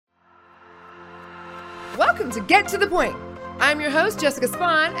Welcome to Get to the Point. I'm your host, Jessica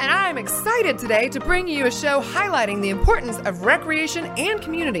Spahn, and I'm excited today to bring you a show highlighting the importance of recreation and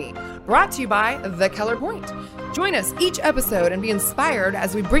community, brought to you by The Keller Point. Join us each episode and be inspired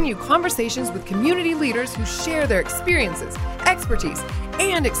as we bring you conversations with community leaders who share their experiences, expertise,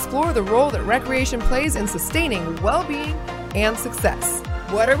 and explore the role that recreation plays in sustaining well-being and success.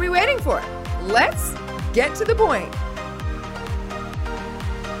 What are we waiting for? Let's get to the point.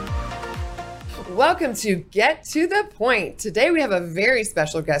 Welcome to Get to the Point. Today we have a very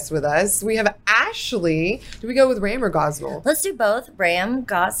special guest with us. We have Ashley. Do we go with Ram or Gosnell? Let's do both. Ram,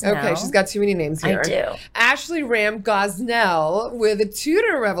 Gosnell. Okay, she's got too many names here. I do. Ashley Ram Gosnell with a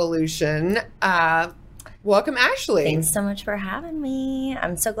Tutor Revolution. Welcome, Ashley. Thanks so much for having me.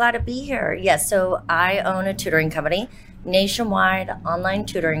 I'm so glad to be here. Yes, so I own a tutoring company, nationwide online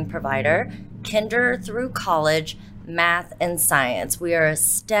tutoring provider, kinder through college, math and science. We are a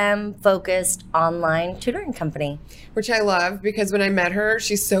STEM-focused online tutoring company. Which I love because when I met her,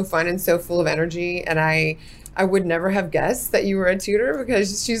 she's so fun and so full of energy. And I would never have guessed that you were a tutor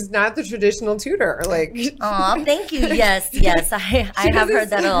because she's not the traditional tutor. Like, oh, thank you. Yes. I have heard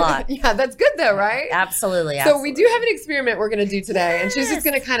that a lot. Yeah, that's good though, right? Absolutely. So we do have an experiment we're going to do today, and she's just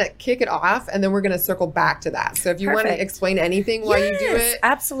going to kind of kick it off, and then we're going to circle back to that. So if you want to explain anything while you do it,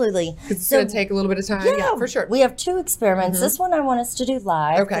 absolutely. It's going to take a little bit of time. Yeah, for sure. We have two experiments. This one I want us to do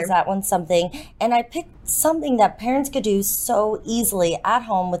live because that one's something, and I picked something that parents could do so easily at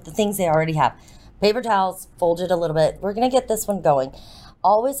home with the things they already have. Paper towels, folded a little bit. We're going to get this one going.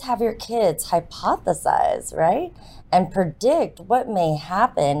 Always have your kids hypothesize, right? And predict what may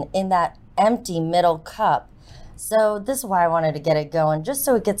happen in that empty middle cup. So this is why I wanted to get it going, just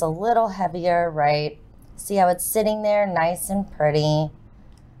so it gets a little heavier, right? See how it's sitting there nice and pretty.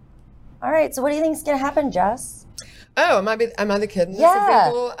 All right, so what do you think is going to happen, Jess? Oh, am I the kid in this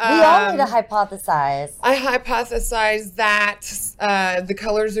example? example? We all need to hypothesize. I hypothesize that the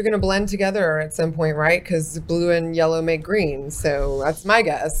colors are going to blend together at some point, right? Because blue and yellow make green. So that's my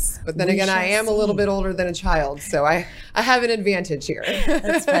guess. But then again, I am a little bit older than a child. So I have an advantage here.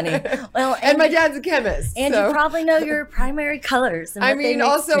 That's funny. Well, and my dad's a chemist. And you probably know your primary colors. And I mean,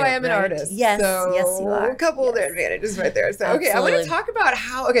 also I am an right? artist. Yes, so yes, you are. A couple of advantages right there. So, Absolutely. okay, I want to talk about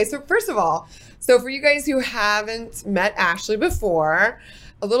how, so first of all, so for you guys who haven't met Ashley before,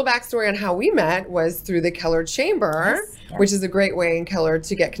 a little backstory on how we met was through the Keller Chamber, which is a great way in Keller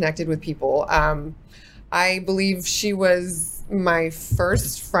to get connected with people. I believe she was my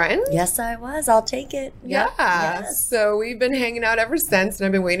first friend. Yes, I was. I'll take it. Yeah. Yes. So we've been hanging out ever since, and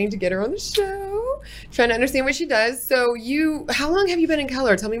I've been waiting to get her on the show, trying to understand what she does. So how long have you been in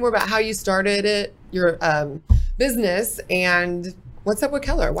Keller? Tell me more about how you started it, your business, and what's up with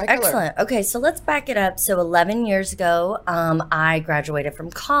Keller? Why Keller? Excellent. Okay, so let's back it up. So 11 years ago, I graduated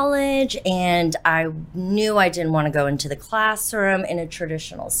from college, and I knew I didn't want to go into the classroom in a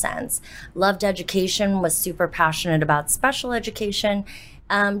traditional sense. Loved education, was super passionate about special education,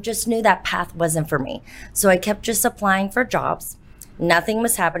 just knew that path wasn't for me. So I kept just applying for jobs. Nothing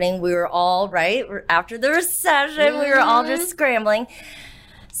was happening. We were all, right, after the recession, we were all just scrambling.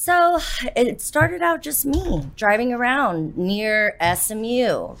 So it started out just me driving around near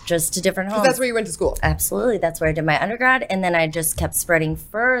SMU, just to different homes. That's where you went to school? Absolutely. That's where I did my undergrad. And then I just kept spreading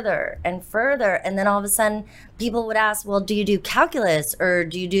further and further. And then all of a sudden, people would ask, well, do you do calculus or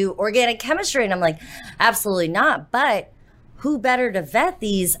do you do organic chemistry? And I'm like, absolutely not. But who better to vet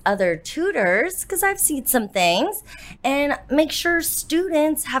these other tutors, because I've seen some things, and make sure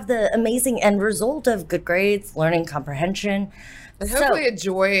students have the amazing end result of good grades, learning comprehension. And hopefully a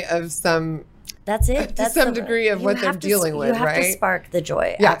joy of some, that's it. To some degree of what they're dealing with, right? You have to spark the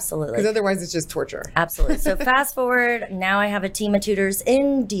joy. Yeah, absolutely. Because otherwise it's just torture. Absolutely. So fast forward, now I have a team of tutors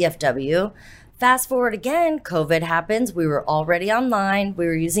in DFW. Fast forward again, COVID happens. We were already online. We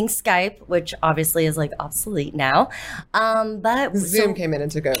were using Skype, which obviously is like obsolete now. But Zoom came in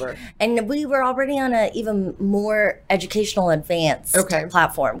and took over. And we were already on a even more educational advanced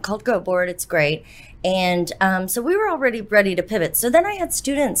platform called GoBoard. It's great. And so we were already ready to pivot. So then I had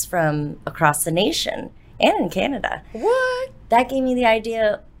students from across the nation and in Canada. What? That gave me the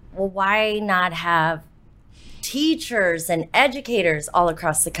idea, well, why not have teachers and educators all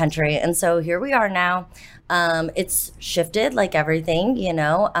across the country? And so here we are now. It's shifted like everything,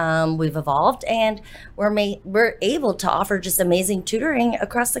 we've evolved, and we're able to offer just amazing tutoring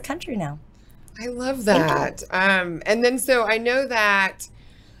across the country now. I love that. And then so I know that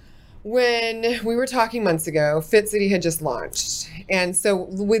when we were talking months ago, Fit City had just launched. And so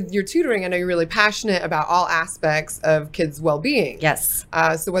with your tutoring, I know you're really passionate about all aspects of kids' well-being. Yes.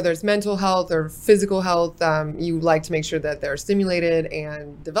 So whether it's mental health or physical health, you like to make sure that they're stimulated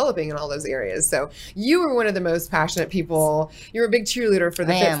and developing in all those areas. So you were one of the most passionate people. You're a big cheerleader for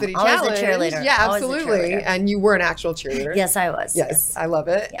the Fit City Always Challenge. a cheerleader. Yeah, Always absolutely. a cheerleader. And you were an actual cheerleader. Yes, I was. Yes, I love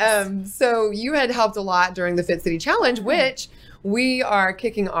it. Yes. So you had helped a lot during the Fit City Challenge, which we are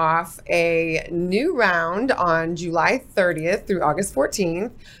kicking off a new round on July 30th through August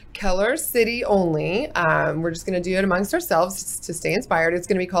 14th. Keller City only. We're just going to do it amongst ourselves to stay inspired. It's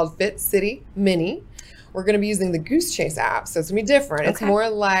going to be called Fit City Mini. We're going to be using the Goose Chase app, so it's going to be different. Okay. It's more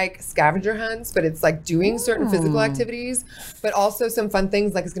like scavenger hunts, but it's like doing certain physical activities, but also some fun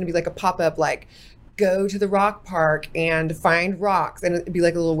things. Like it's going to be like a pop-up, like go to the rock park and find rocks, and it'd be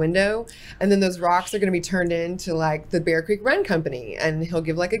like a little window, and then those rocks are going to be turned into like the Bear Creek Run Company, and he'll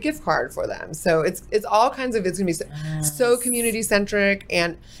give like a gift card for them. So it's all kinds of, it's going to be so community centric.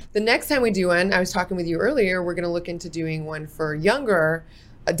 And the next time we do one, I was talking with you earlier, we're going to look into doing one for younger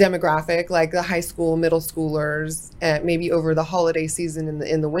demographic, like the high school, middle schoolers, maybe over the holiday season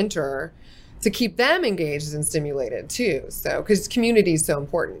in the winter, to keep them engaged and stimulated too. So, because community is so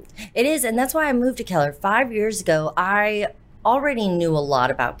important. It is, and that's why I moved to Keller 5 years ago. I already knew a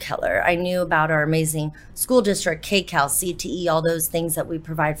lot about Keller. I knew about our amazing school district, KCAL, CTE, all those things that we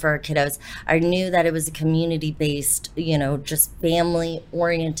provide for our kiddos. I knew that it was a community-based, just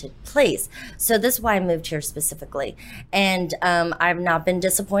family-oriented place. So this is why I moved here specifically. And I've not been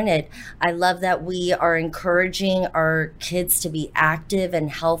disappointed. I love that we are encouraging our kids to be active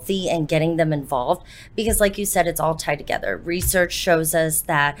and healthy and getting them involved, because like you said, it's all tied together. Research shows us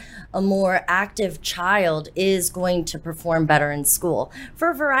that a more active child is going to perform better in school for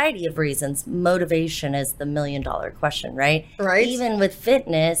a variety of reasons. Motivation is the $1 million question, right? Right. Even with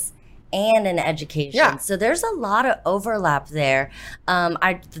fitness and in education. Yeah. So there's a lot of overlap there.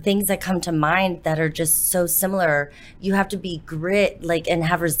 The things that come to mind that are just so similar, you have to be grit, and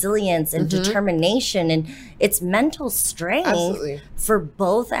have resilience and determination, and it's mental strength for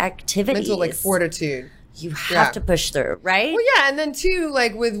both activities. Mental fortitude. You have to push through, right? Well, yeah, and then too,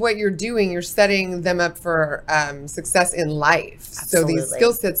 like with what you're doing, you're setting them up for success in life. Absolutely. So these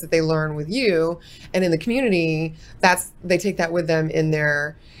skill sets that they learn with you and in the community, they take that with them in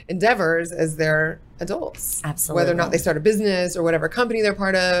their endeavors as they're adults. Absolutely. Whether or not they start a business or whatever company they're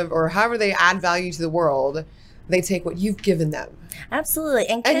part of, or however they add value to the world, they take what you've given them. Absolutely.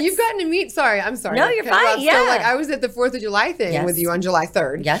 And you've gotten to meet, I'm sorry. No, you're fine. Yeah. So I was at the 4th of July thing with you on July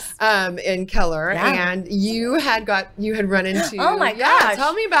 3rd. Yes. In Keller. Yeah. And you had run into. Oh my gosh.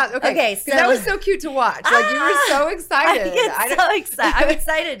 Tell me about, okay. So that was so cute to watch. You were so excited. So excited. I'm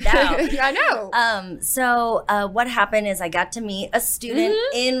excited now. Yeah, I know. So what happened is I got to meet a student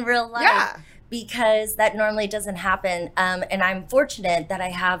in real life. Yeah. Because that normally doesn't happen. And I'm fortunate that I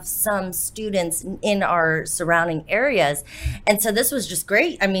have some students in our surrounding areas. And so this was just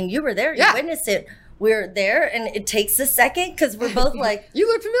great. I mean, you were there, you witnessed it. We're there, and it takes a second because we're both like, you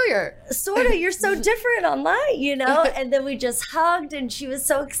look familiar. Sort of, you're so different online, And then we just hugged, and she was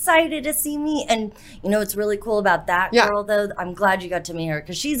so excited to see me. And, what's really cool about that girl, though, I'm glad you got to meet her,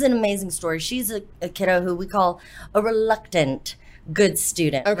 because she's an amazing story. She's a kiddo who we call a reluctant good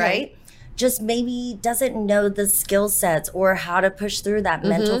student, right? Just maybe doesn't know the skill sets or how to push through that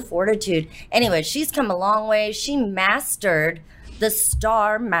mental fortitude. Anyway, she's come a long way. She mastered the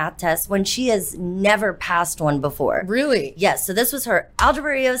STAR math test when she has never passed one before. Really? Yes. So this was her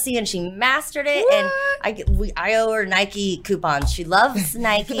algebra EOC, and she mastered it. What? And I owe her Nike coupons. She loves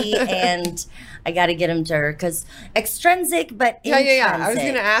Nike, and I got to get them to her because extrinsic, but intrinsic. Yeah. I was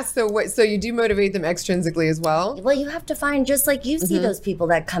going to ask, so you do motivate them extrinsically as well? Well, you have to find, just like you see those people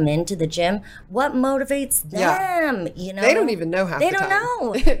that come into the gym, what motivates them, They don't even know half the time. They don't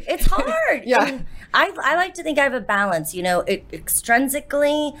know. It's hard. And I like to think I have a balance,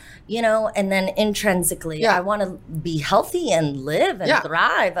 extrinsically, and then intrinsically. I want to be healthy and live and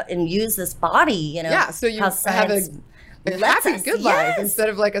thrive and use this body, so you have a happy, good life instead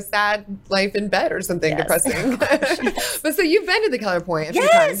of like a sad life in bed or something depressing. But so you've been to the Keller Point a few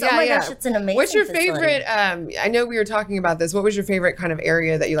times. Oh my gosh, it's an amazing What's your facility. favorite, I know we were talking about this, what was your favorite kind of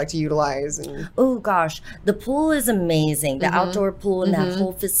area that you like to utilize? Oh gosh, the pool is amazing. The outdoor pool and that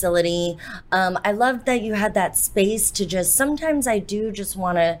whole facility. I love that you had that space to sometimes I do just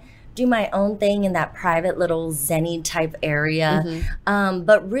want to do my own thing in that private little zen-y type area.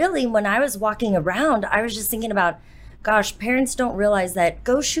 But really, when I was walking around, I was just thinking about, gosh, parents don't realize that.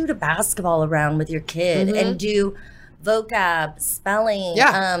 Go shoot a basketball around with your kid and do vocab, spelling,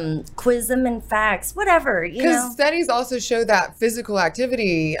 quiz them in facts, whatever, you know. Because studies also show that physical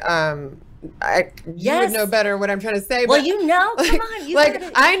activity, you would know better what I'm trying to say. Well, but you know, come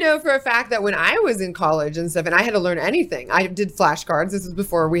on. I know for a fact that when I was in college and stuff, and I had to learn anything, I did flashcards. This was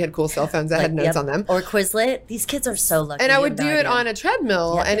before we had cool cell phones that had notes on them. Or Quizlet. These kids are so lucky. And I would do it on a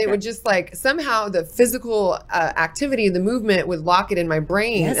treadmill, and it would just like somehow the physical activity, the movement would lock it in my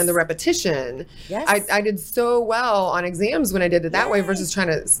brain, and the repetition. Yes. I did so well on exams when I did it that way versus trying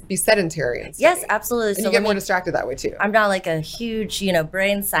to be sedentary. And yes, absolutely. And so you get more distracted that way too. I'm not like a huge,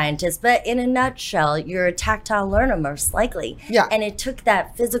 brain scientist, but in a nutshell, you're a tactile learner most likely. Yeah. And it took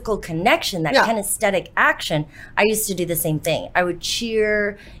that physical connection, that kinesthetic action. I used to do the same thing. I would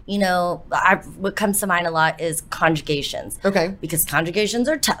cheer, what comes to mind a lot is conjugations. Okay. Because conjugations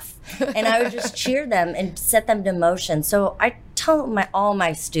are tough. And I would just cheer them and set them to motion. So I tell all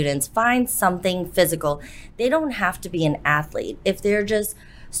my students, find something physical. They don't have to be an athlete. If they're just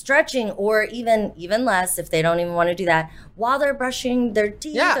stretching, or even less if they don't even want to do that, while they're brushing their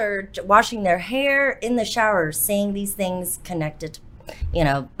teeth or washing their hair, in the shower, saying these things connected,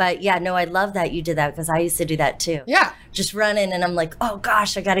 But I love that you did that, because I used to do that too. Yeah. Just run in and I'm like, oh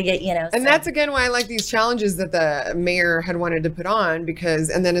gosh, I got to get, And that's again why I like these challenges that the mayor had wanted to put on,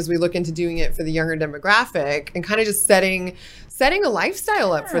 and then as we look into doing it for the younger demographic and kind of just setting a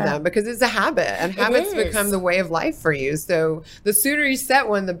lifestyle up for them, because it's a habit, and habits become the way of life for you. So the sooner you set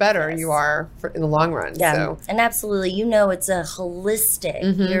one, the better you are in the long run. Yeah, so. And absolutely, it's a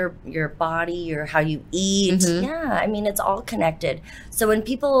holistic, your body, your how you eat. Yeah, I mean, it's all connected. So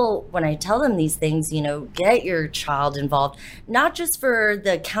when I tell them these things, get your child involved, not just for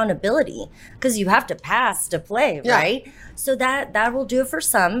the accountability, because you have to pass to play, right? So that will do it for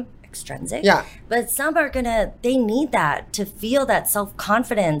some. Extrinsic. Yeah. But some are they need that to feel that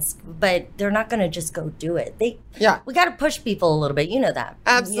self-confidence, but they're not gonna just go do it. We gotta push people a little bit. You know that.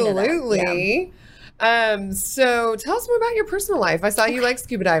 Absolutely. You know that. So tell us more about your personal life. I saw you like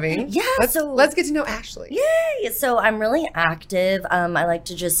scuba diving. Yeah. Let's get to know Ashley. Yay. So I'm really active. I like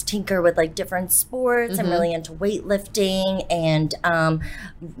to just tinker with like different sports. I'm really into weightlifting and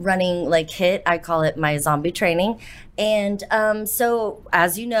running like HIIT. I call it my zombie training. And so,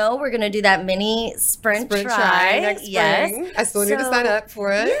 as you know, we're going to do that mini sprint try next spring. I still need to sign up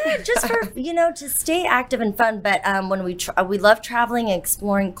for it. Yeah, just for, to stay active and fun. But when we love traveling and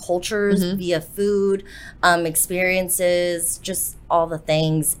exploring cultures via food, experiences, just all the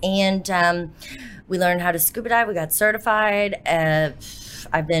things. And we learned how to scuba dive. We got certified.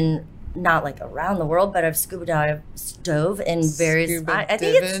 I've been not like around the world, but I've dove in various. I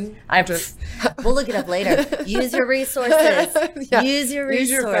think we'll look it up later. Use your resources. Use your resources.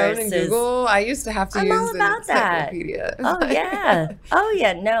 Use your phone and Google. I used to have to use all about that. Encyclopedia. Oh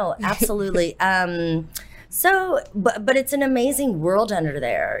yeah. No, absolutely. So, but it's an amazing world under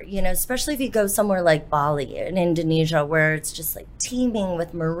there, especially if you go somewhere like Bali in Indonesia, where it's just like teeming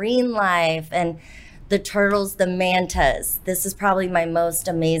with marine life and the turtles, the mantas. This is probably my most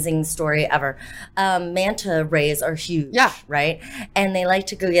amazing story ever. Manta rays are huge, right? And they like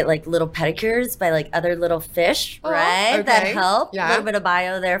to go get like little pedicures by like other little fish, right? Okay. That help. A little bit of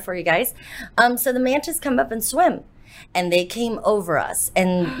bio there for you guys. So the mantas come up and swim. And they came over us,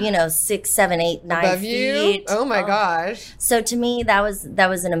 and 6, 7, 8, 9 above feet. You? Oh my gosh! So to me, that was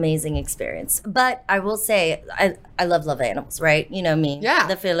an amazing experience. But I will say, I love animals, right? You know me,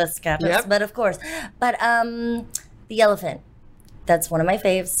 the fearless catus. But of course, the elephant, that's one of my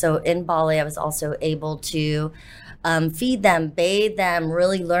faves. So in Bali, I was also able to feed them, bathe them,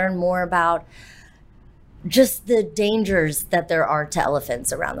 really learn more about just the dangers that there are to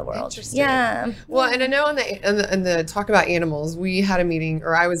elephants around the world. Yeah. Well, and I know in the talk about animals, we had a meeting,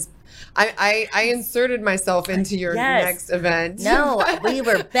 or I inserted myself into your next event. No, we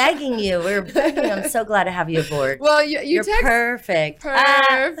were begging you. I'm so glad to have you aboard. Well, you're perfect.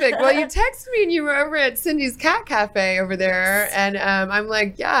 Perfect. Well, you texted me and you were over at Cindy's Cat Cafe over there. And I'm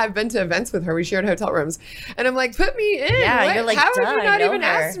like, I've been to events with her. We shared hotel rooms. And I'm like, put me in. Yeah, you're like, how have you not even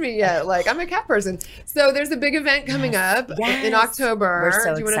asked me yet? Like, I'm a cat person. So there's a big event coming up in October. We're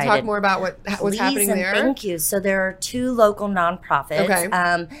so Do you want excited. to talk more about what's happening there? Thank you. So there are 2 local nonprofits. Okay.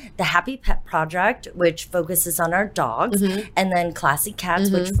 The Happy Pet Project, which focuses on our dogs, and then Classy Cats,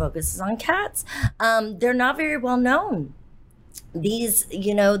 which focuses on cats. They're not very well known. these,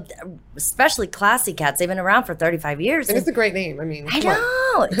 especially classy cats, they've been around for 35 years. And it's a great name. I mean, I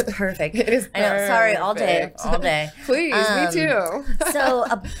know. It's perfect. It is perfect. I know. Sorry, all day. Please, me too. So,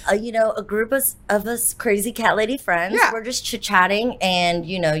 a group of us crazy cat lady friends, we're just chit-chatting, and,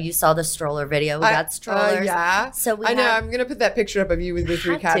 you saw the stroller video. We got strollers. Yeah. So I'm going to put that picture up of you with your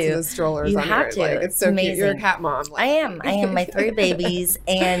 3 cats and the strollers on there. Like, it's so amazing. Cute. You're a cat mom. Like. I am. My 3 babies.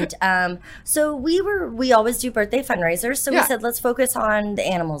 And so we always do birthday fundraisers. So we said, let's focus on the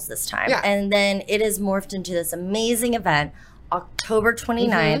animals this time. Yeah. And then it has morphed into this amazing event, October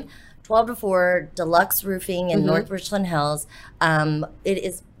 29th, 12 to 4, Deluxe Roofing in North Richland Hills. It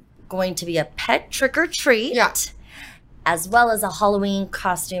is going to be a pet trick or treat. Yeah. As well as a Halloween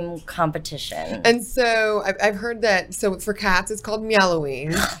costume competition. And so I've heard that, so for cats, it's called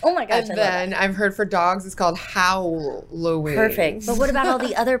Meowoween. Oh my gosh. And then I've heard for dogs, it's called Howloween. Perfect. But what about all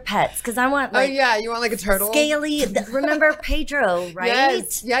the other pets? Because I want you want like a turtle? Scaly. Remember Pedro, right?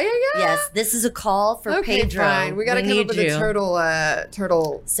 Yes. Yeah. Yes, this is all-inclusive for Pedro. Fine. We got to come up with a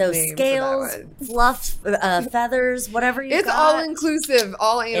turtle So name scales, fluff, feathers, whatever you got. It's all-inclusive,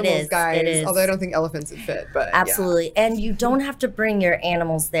 all animals, guys. It is. Although I don't think elephants would fit, but absolutely. And you don't have to bring your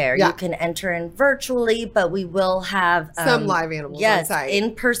animals there. Yeah. You can enter in virtually, but we will have some live animals on site.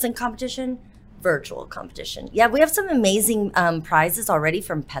 In-person competition, virtual competition. Yeah, we have some amazing prizes already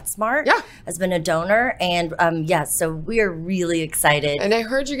from PetSmart. Yeah. Has been a donor. And so we are really excited. And I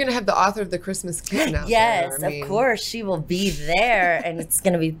heard you're going to have the author of the Christmas Kitten out yes, there. Of course. She will be there, and it's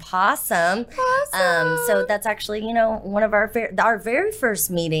going to be Possum. So that's actually, one of our very first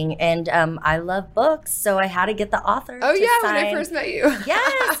meeting. And I love books, so I had to get the author to sign. When I first met you.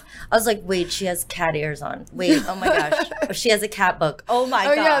 Yes. I was like, wait, she has cat ears on. Wait, oh my gosh. She has a cat book. Oh my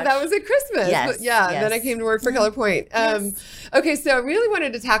gosh. Oh yeah, that was at Christmas. Yes. Then I came to work for Keller Point. Okay, so I really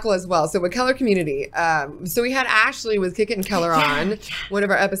wanted to tackle as well. So with Keller Community, so we had Ashley with Kick It and Keller on one of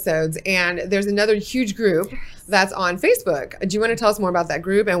our episodes, and there's another huge group that's on Facebook. Do you want to tell us more about that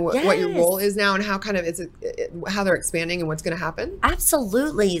group and what your role is now, and how kind of how they're expanding and what's going to happen?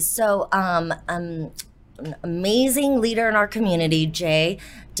 Absolutely. So, an amazing leader in our community, Jay,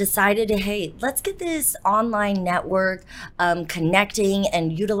 decided to, hey, let's get this online network connecting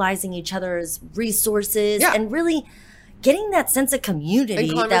and utilizing each other's resources and really getting that sense of community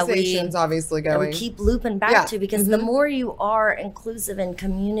and conversations obviously going. That we keep looping back to, because the more you are inclusive in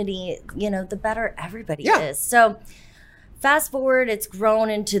community, the better everybody is. So fast forward, it's grown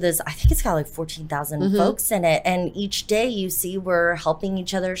into this, I think it's got like 14,000 folks in it. And each day you see we're helping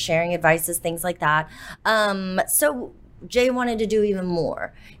each other, sharing advices, things like that. So Jay wanted to do even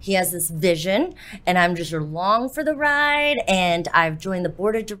more. He has this vision, and I'm just along for the ride, and I've joined the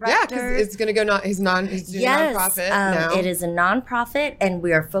board of directors. Yeah, because it's going to go, he's doing nonprofit now. It is a nonprofit, and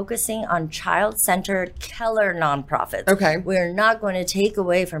we are focusing on child-centered Keller nonprofits. Okay. We're not going to take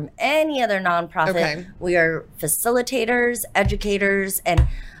away from any other nonprofit. Okay. We are facilitators, educators, and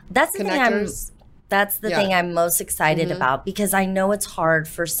that's the connectors. That's the thing I'm most excited about, because I know it's hard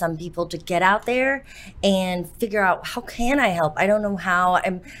for some people to get out there and figure out, how can I help? I don't know how.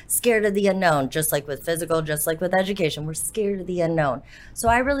 I'm scared of the unknown, just like with physical, just like with education. We're scared of the unknown. So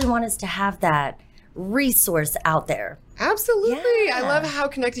I really want us to have that resource out there. Absolutely. Yeah. I love how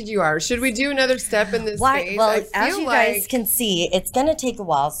connected you are. Should we do another step in this phase? Well, as you guys can see, it's going to take a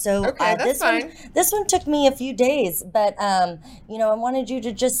while. So that's fine. This one took me a few days, but I wanted you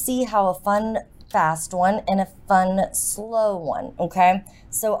to just see how a fun, fast one and a fun, slow one. Okay.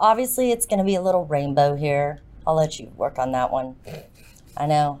 So obviously it's going to be a little rainbow here. I'll let you work on that one. I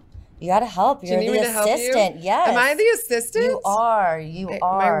know. You got to help. You're the assistant. Yes. Am I the assistant? You are.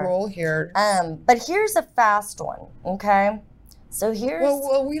 My role here. But here's a fast one. Okay. So here's.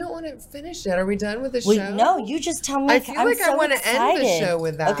 Well, we don't want to finish yet. Are we done with the show? No, you just tell me. I feel like I want to end the show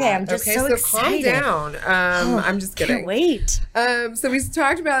with that. Okay, I'm just so excited. Calm down. I'm just kidding. Can't wait. So we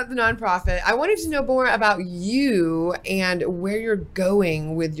talked about the nonprofit. I wanted to know more about you and where you're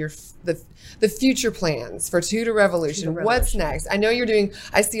going with the future plans for Tudor Revolution. What's next? I know you're doing.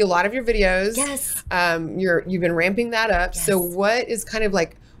 I see a lot of your videos. Yes. You've been ramping that up. Yes. So what is kind of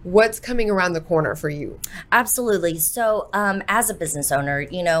like, what's coming around the corner for you? Absolutely. So as a business owner,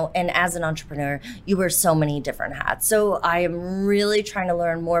 and as an entrepreneur, you wear so many different hats. So I am really trying to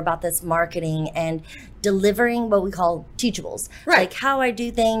learn more about this marketing and delivering what we call teachables. Right. Like how I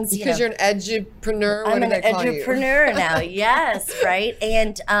do things. Because you're an edupreneur. I'm an edupreneur now. Yes. Right.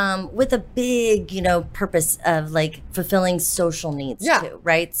 And with a big, purpose of like fulfilling social needs too.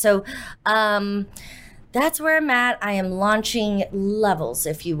 Right. So That's where I'm at. I am launching levels,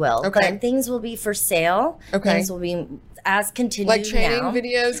 if you will. Okay. But things will be for sale. Okay. Things will be as continued Like training now.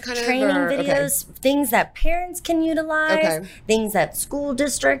 videos Training videos, things that parents can utilize, things that school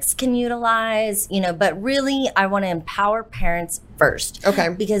districts can utilize, but really I want to empower parents first. Okay.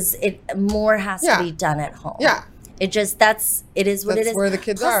 Because more has to be done at home. Yeah. It is what it is. That's where the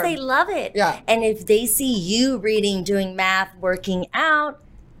kids Plus, are. they love it. Yeah. And if they see you reading, doing math, working out,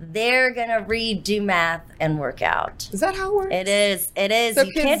 they're going to read, do math, and work out. Is that how it works? It is. It is. So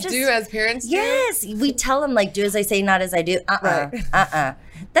you kids can't just do as parents do? Yes. We tell them, do as I say, not as I do. Right. That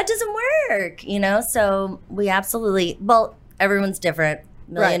doesn't work, So we absolutely, everyone's different.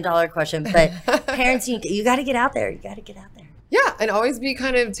 $1 million question. But parents, you got to get out there. You got to get out there. Yeah, and always be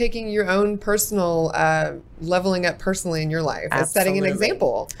kind of taking your own personal, leveling up personally in your life, and setting an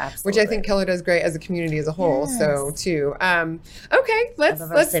example, which I think Keller does great as a community as a whole. Yes. So too. Okay,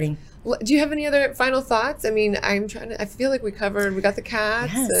 let's. Do you have any other final thoughts? I mean, I feel like we got the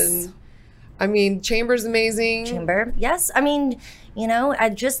cats, and Chamber's amazing. Chamber, yes. I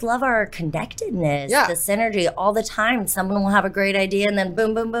just love our connectedness, the synergy all the time. Someone will have a great idea and then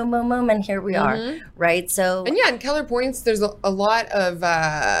boom, boom, boom, boom, boom, and here we are, right? So, and in Keller Points, there's a lot of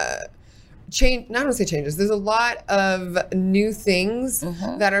change. Not to say changes. There's a lot of new things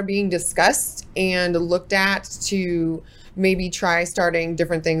that are being discussed and looked at to maybe try starting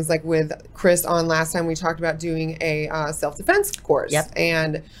different things. Like with Chris on last time, we talked about doing a self-defense course. Yep.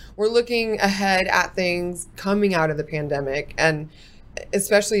 And we're looking ahead at things coming out of the pandemic, and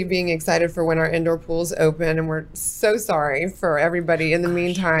especially being excited for when our indoor pools open. And we're so sorry for everybody in the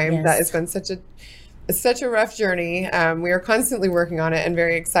meantime. Yes. That it's been such a rough journey. We are constantly working on it and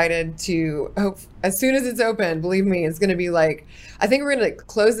very excited to hope as soon as it's open. Believe me, it's going to be I think we're going to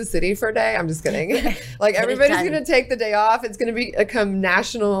close the city for a day. I'm just kidding. Everybody's going to take the day off. It's going to become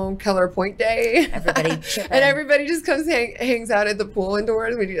National Keller Point Day. Everybody chip in. And everybody just comes hangs out at the pool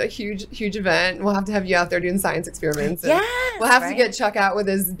indoors. We do a huge event. We'll have you out there doing science experiments. And we'll have to get Chuck out with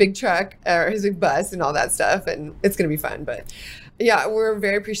his big truck or his big bus and all that stuff. And it's going to be fun. But yeah, we're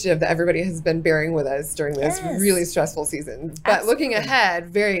very appreciative that everybody has been bearing with us during this really stressful season. But looking ahead,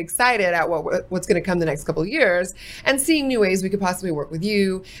 very excited at what's going to come the next couple of years, and seeing new ways we could possibly work with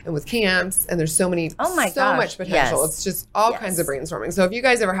you and with camps. And there's so much potential. Yes. It's just all kinds of brainstorming. So if you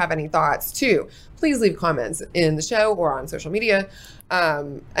guys ever have any thoughts too, please leave comments in the show or on social media.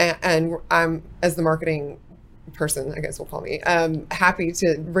 And I'm, as the marketing person, I guess we'll call me, happy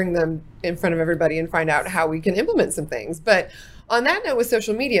to bring them in front of everybody and find out how we can implement some things. But on that note, with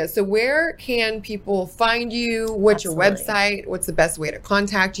social media, so where can people find you? What's your website? What's the best way to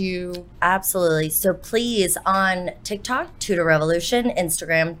contact you? Absolutely. So please, on TikTok, Tudor Revolution,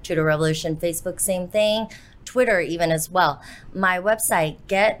 Instagram, Tudor Revolution, Facebook, same thing, Twitter even as well. My website,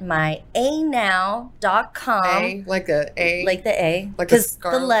 getmyanow.com. A, like a A? Like the A. Like because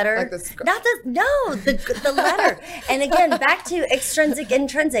the letter. Like the the letter. And again, back to extrinsic,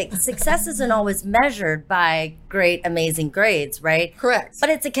 intrinsic. Success isn't always measured by great, amazing grades, right? Correct. But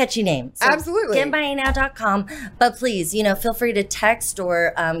it's a catchy name. So absolutely. Getmyanow.com. But please, feel free to text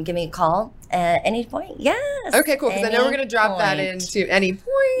or give me a call at any point. Yes. Okay, cool. Because I know we're going to drop that into any point.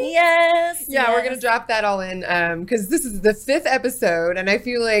 Yes. Yeah, we're going to drop that all in because this is the 5th episode, and I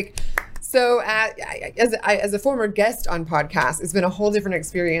feel like as a former guest on podcasts, it's been a whole different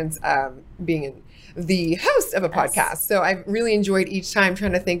experience being the host of a podcast. So I've really enjoyed each time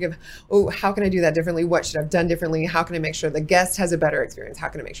trying to think of, how can I do that differently? What should I have done differently? How can I make sure the guest has a better experience? How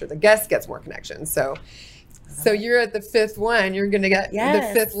can I make sure the guest gets more connections? So you're at the 5th one. You're going to get the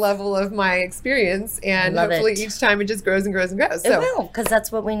 5th level of my experience, and hopefully each time it just grows and grows and grows. So, it will, because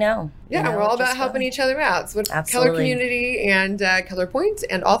that's what we know. Yeah, we're all about helping each other out. So Keller Community and Keller Point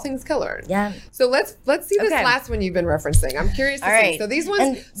and all things Keller. Yeah. So let's see this last one you've been referencing. I'm curious to see. So these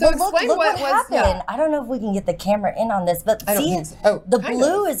ones. Explain look what happened. Yeah. I don't know if we can get the camera in on this, but the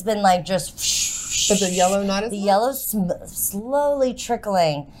blue has been just. But the yellow not as the yellow slowly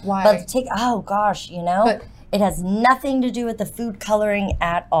trickling. Why? But it has nothing to do with the food coloring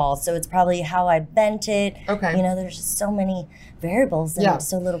at all. So it's probably how I bent it. Okay. There's just so many variables and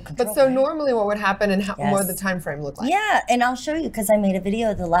so little control. But so normally what would happen and what would the time frame look like? Yeah, and I'll show you because I made a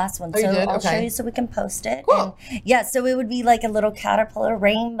video of the last one. You did? I'll show you so we can post it. Cool. And so it would be like a little caterpillar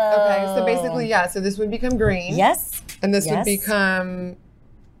rainbow. Okay, so basically, so this would become green. Yes. And this would become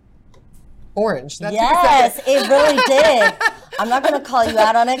orange. That's it really did. I'm not going to call you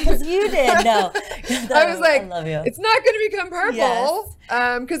out on it because you did. No. I was like, I love you. It's not going to become purple. Yes.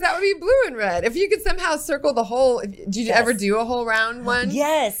 Because that would be blue and red. If you could somehow circle the whole, did you ever do a whole round one?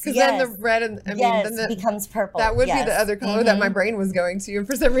 Yes. Because then the red and then the, becomes purple. That would be the other color that my brain was going to. And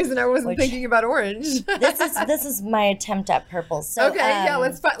for some reason, I wasn't thinking about orange. This is my attempt at purple. So okay,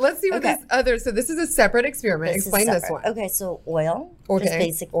 let's see what this other. So this is a separate experiment. Explain this one. Okay, so oil. Okay. Just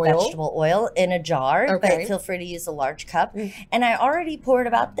basic vegetable oil in a jar, but feel free to use a large cup. And I already poured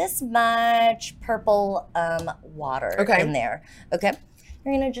about this much purple water in there. Okay.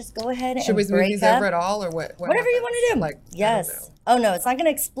 You're going to just go ahead and break up. Should we smooth these over at all or what? Whatever you want to do. Like, yes. Oh, no, it's not going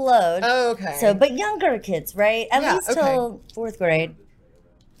to explode. Oh, okay. So, but younger kids, right? At least till 4th grade.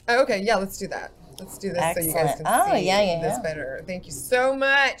 Oh, okay. Yeah, let's do that. Let's do this so you guys can see this better. Thank you so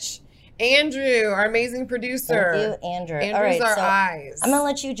much. Andrew, our amazing producer. Thank you, Andrew. Andrew's our eyes. I'm gonna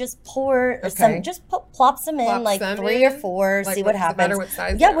let you just pour some, just plop some in, like 3 or 4, see what happens. Matter what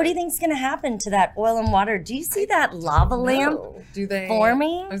size what do you think is gonna happen to that oil and water? Do you see that lava lamp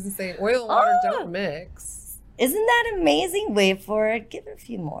forming? I was gonna say oil and water don't mix. Isn't that amazing? Wait for it. Give it a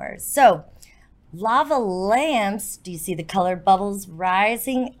few more. So, lava lamps. Do you see the colored bubbles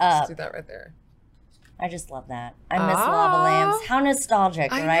rising up? Let's do that right there. I just love that. I miss lava lamps. How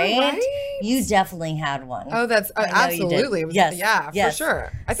nostalgic, right? Know, right? You definitely had one. Oh, that's absolutely. For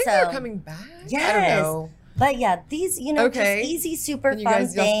sure. I think they're coming back. Yes. I don't know. But yeah, these, just easy, super fun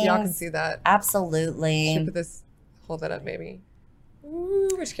things. Y'all can see that. Absolutely. Should put this, hold that up maybe. Ooh,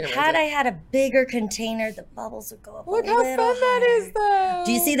 which camera Had I had a bigger container, the bubbles would go up. Look how fun that is, though.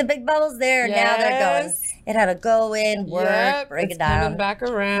 Do you see the big bubbles there? Yes. Now they're going. It had to go in, work, break it down. Coming back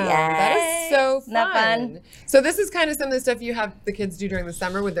around. Yay. That is so fun. Not fun. So this is kind of some of the stuff you have the kids do during the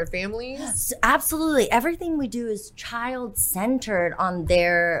summer with their families? Yes, absolutely. Everything we do is child-centered on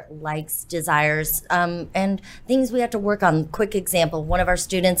their likes, desires, and things we have to work on. Quick example, one of our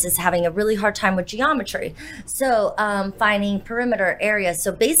students is having a really hard time with geometry. So finding perimeter areas.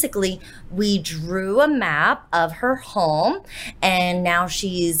 So basically, we drew a map of her home, and now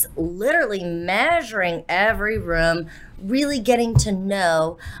she's literally measuring every room, really getting to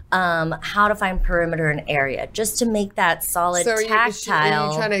know how to find perimeter and area, just to make that solid tactile.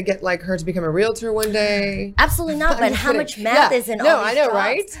 Are you trying to get like her to become a realtor one day? Absolutely not. But how much math is in all these I know, jobs?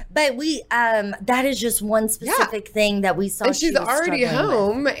 right? But we that is just one specific thing that we saw. And she's already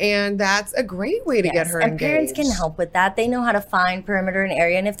home, and that's a great way to get her engaged. And parents can help with that. They know how to find perimeter and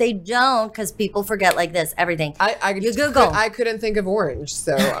area, and if they don't, because people forget like this, everything. You Google. I couldn't think of orange,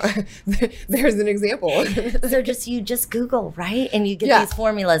 so there's an example. So you just Google, right? And you get these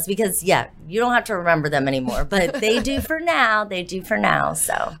formulas because, you don't have to remember them anymore, but they do for now.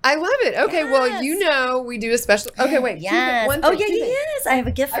 So I love it. Okay, well, we do a special. Okay, wait. Yes. Yes. I have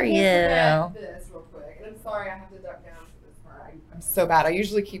a gift for you. This real quick, and I'm sorry I have to duck down for this part. I'm so bad. I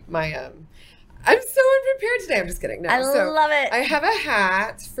usually keep my I'm so unprepared today. I'm just kidding. No, I love it. I have a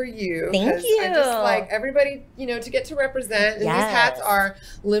hat for you. Thank you. I just like everybody, to get to represent. And these hats are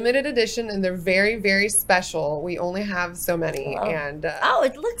limited edition, and they're very, very special. We only have so many. Oh. And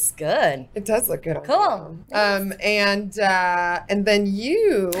it looks good. It does look good. Cool. And then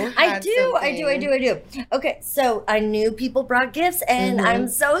you. I do. Okay, so I knew people brought gifts, and I'm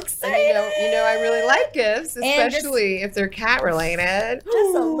so excited. And I really like gifts, especially if they're cat related.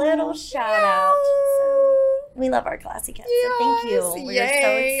 Just a little shout out. So we love our classy cats. So thank you. We are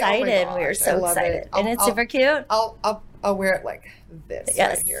so excited. We are so excited. And it's super cute. I'll wear it like this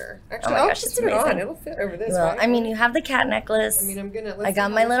right here. Actually, I'll just put it on. It'll fit over this. Well, right? You have the cat necklace. I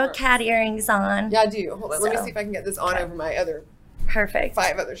got my little cat earrings on. Yeah, I do. Hold on. Let me see if I can get this on over my other 5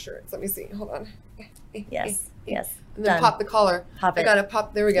 other shirts. Let me see. Hold on. Yes. And then pop the collar. Pop it. I gotta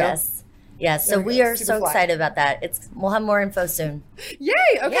pop. There we go. Yes, so we are so excited about that. We'll have more info soon. Yay!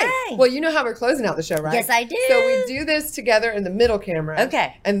 Okay. Yay. Well, you know how we're closing out the show, right? Yes, I do. So we do this together in the middle camera.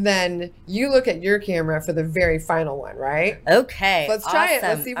 Okay. And then you look at your camera for the very final one, right? Okay. Let's try it.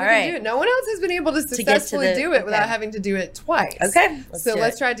 Let's see if we can do it. No one else has been able to successfully do it without having to do it twice. Okay.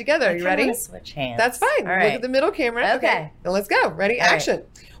 Let's try it together. You ready? Switch hands. That's fine. All right. Look at the middle camera. Okay. Now let's go. Ready? Action.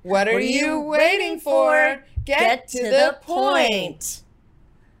 What are you waiting for? Get to the point.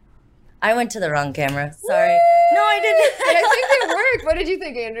 I went to the wrong camera. Sorry. Woo! No, I didn't. And I think it worked. What did you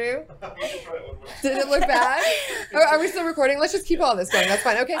think, Andrew? Did it look bad? Are we still recording? Let's just keep all this going. That's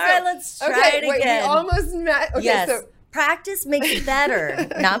fine. Okay. All right, let's try it again. We almost met. Okay, yes. Practice makes it better.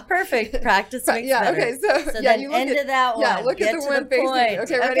 Not perfect. Practice makes it better. Okay. So then you end of that one. Yeah, look at the one facing.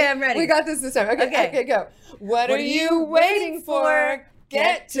 Okay, ready? Okay, I'm ready. We got this time. Okay, go. What are you waiting for?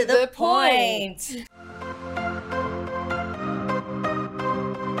 Get to the point.